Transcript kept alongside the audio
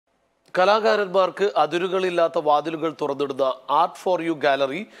കലാകാരന്മാർക്ക് അതിരുകളില്ലാത്ത വാതിലുകൾ തുറന്നിടുന്ന ആർട്ട് ഫോർ യു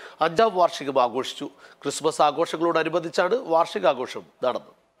ഗാലറി 5ാം വാർഷികം ആഘോഷിച്ചു. ക്രിസ്മസ് ആഘോഷങ്ങളോടനുബന്ധിച്ചാണ് വാർഷികാഘോഷം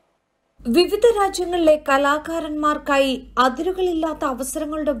നടന്നത്. വിവിധ രാജ്യങ്ങളിലെ കലാകാരന്മാർക്കായി അതിരുകളില്ലാത്ത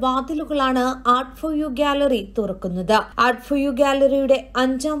അവസരങ്ങളുടെ വാതിലുകളാണ് ആർട്ട് ഫോർ യു ഗാലറി തുറക്കുന്നത്. ആർട്ട് ഫോർ യു ഗാലറിയുടെ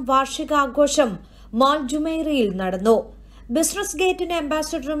 5ാം വാർഷികാഘോഷം മാൾ ജുമൈറയിൽ നടന്നു. ബിസിനസ് ഗേറ്റിന്റെ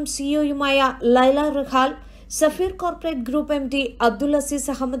അംബാസഡറും സിഇഒയുമായ Laila റിഹാൽ, Safeer corporate group MD Abdul Azeez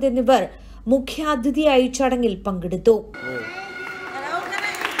Ahmed എന്നിവർ മുഖ്യാതിഥിയായി ചടങ്ങിൽ പങ്കെടുത്തു.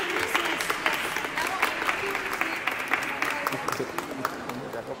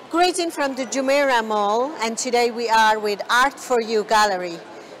 Greeting from the Jumeirah Mall, and today we are with Art for You Gallery.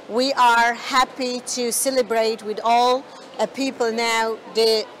 We are happy to celebrate with all people now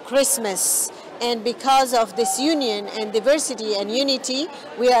the Christmas, and because of this union and diversity and unity,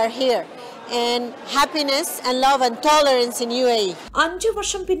 we are here. And happiness and love and tolerance in UAE. 5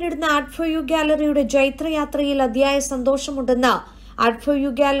 വർഷം പിന്നിടുന്ന art for you ഗാലറിയുടെ ജൈത്രയാത്രയിൽ അതിയായ സന്തോഷമുണ്ടെന്ന് art for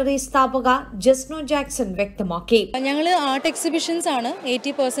you gallery സ്ഥാപക Jasno Jackson വ്യക്തമാക്കി. ഞങ്ങൾ art exhibitions ആണ്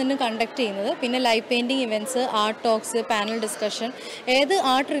 80% conduct ചെയ്യുന്നത്. പിന്നെ live painting events, art talks, panel discussion, ഏത്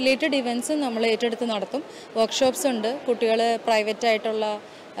ആർട്ട് റിലേറ്റഡ് ഇവന്റ്സും നമ്മൾ ഏറ്റെടുത്ത് നടത്തും. വർക്ക്ഷോപ്സ് ഉണ്ട്, കുട്ടികൾ പ്രൈവറ്റ് ആയിട്ടുള്ള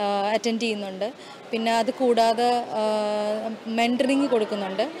അറ്റൻഡ് ചെയ്യുന്നുണ്ട്. പിന്നെ അത് കൂടാതെ മെന്ററിങ്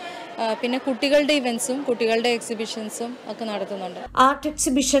കൊടുക്കുന്നുണ്ട്. പിന്നെ കുട്ടികളുടെ ഇവന്റ്സും കുട്ടികളുടെ എക്സിബിഷൻസും ഒക്കെ നടത്തുന്നുണ്ട്. ആർട്ട്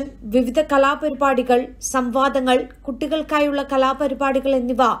എക്സിബിഷൻ, വിവിധ കലാപരിപാടികൾ, സംവാദങ്ങൾ, കുട്ടികൾക്കായുള്ള കലാപരിപാടികൾ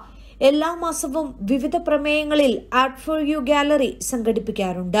എന്നിവ എല്ലാ മാസവും വിവിധ പ്രമേയങ്ങളിൽ ആർട്ട് ഫോർ യു ഗാലറി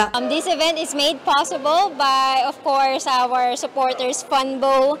സംഘടിപ്പിക്കാറുണ്ട്. This event is made possible by, of course, our supporters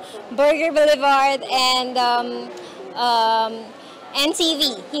Funbo, Burger Boulevard, and NTV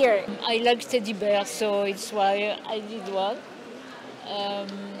here. I like teddy bear, so it's why I did one.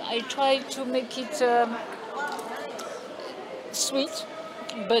 I tried to make it sweet,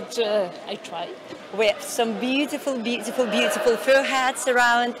 but I tried. We have some beautiful fur hats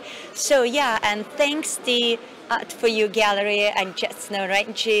around. So yeah, and thanks the Art for You Gallery and Jetsna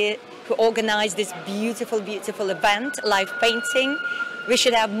Ranchi who organized this beautiful event, live painting. We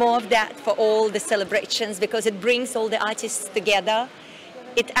should have more of that for all the celebrations because it brings all the artists together.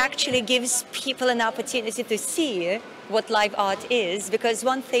 It actually gives people an opportunity to see what live art is, because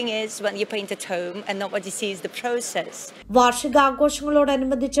one thing is when you paint at home and nobody sees the process.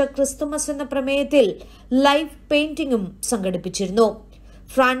 വാർഷികാഘോഷങ്ങളോടനുബന്ധിച്ച് Christmas എന്ന പ്രമേയത്തിൽ live പെയിന്റിംഗും സംഘടിപ്പിച്ചിരുന്നു.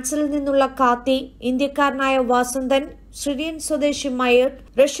 ഫ്രാൻസിൽ നിന്നുള്ള കാത്തി, ഇന്ത്യക്കാരനായ Vasanthan, Syrian സ്വദേശി Maier,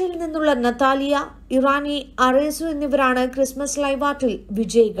 റഷ്യയിൽ നിന്നുള്ള Natalia, Irani അറേസു എന്നിവരാണ് Christmas live ആർട്ടിൽ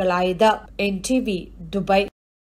വിജയികളായത്. NTV, Dubai.